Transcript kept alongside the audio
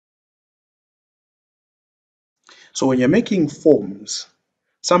So when you're making forms,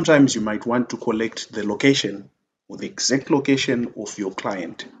 sometimes you might want to collect the location or the exact location of your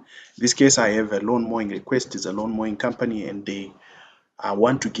client. In this case, I have a lawn mowing request. It's a lawn mowing company, and they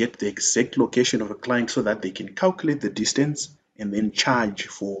want to get the exact location of a client so that they can calculate the distance and then charge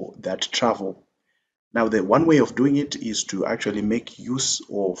for that travel. Now, the one way of doing it is to actually make use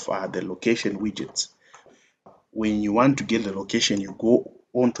of the location widgets. When you want to get the location, you go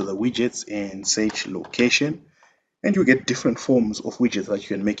onto the widgets and search location, and you get different forms of widgets that you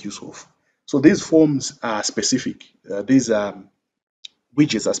can make use of. So these forms are specific. These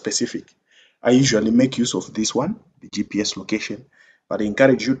widgets are specific. I usually make use of this one, the GPS location, but I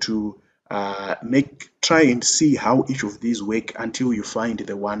encourage you to try and see how each of these work until you find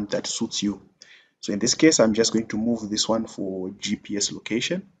the one that suits you. So in this case, I'm just going to move this one for GPS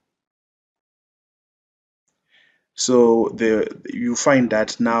location. So you find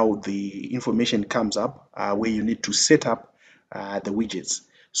that now the information comes up where you need to set up the widgets.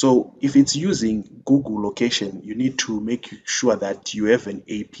 So if it's using Google location, you need to make sure that you have an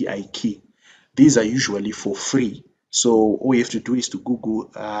API key. These are usually for free. So all you have to do is to Google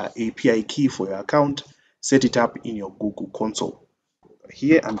API key for your account, set it up in your Google console.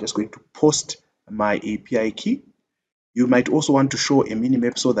 Here, I'm just going to post my API key. You might also want to show a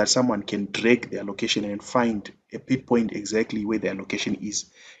minimap so that someone can drag their location and find a pinpoint exactly where their location is.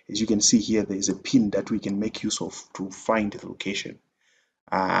 As you can see here, there is a pin that we can make use of to find the location.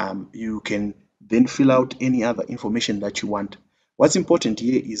 You can then fill out any other information that you want. What's important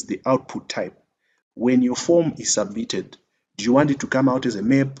here is the output type. When your form is submitted, do you want it to come out as a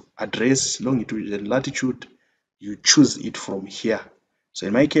map, address, longitude, and latitude? You choose it from here. So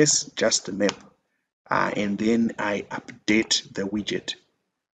in my case, just the map. And then I update the widget.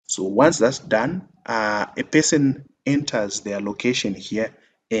 So once that's done, a person enters their location here,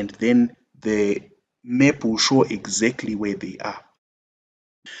 and then the map will show exactly where they are.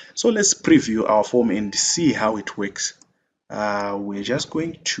 So let's preview our form and see how it works. We're just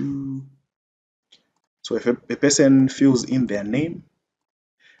going to, so if a person fills in their name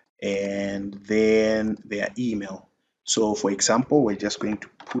and then their email. So for example, we're just going to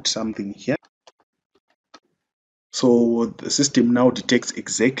put something here. So the system now detects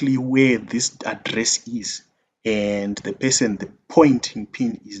exactly where this address is, and the person, the pointing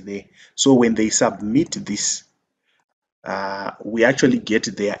pin is there. So when they submit this, we actually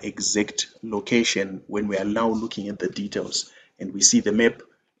get their exact location when we are now looking at the details, and we see the map,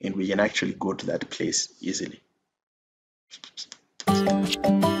 and we can actually go to that place easily.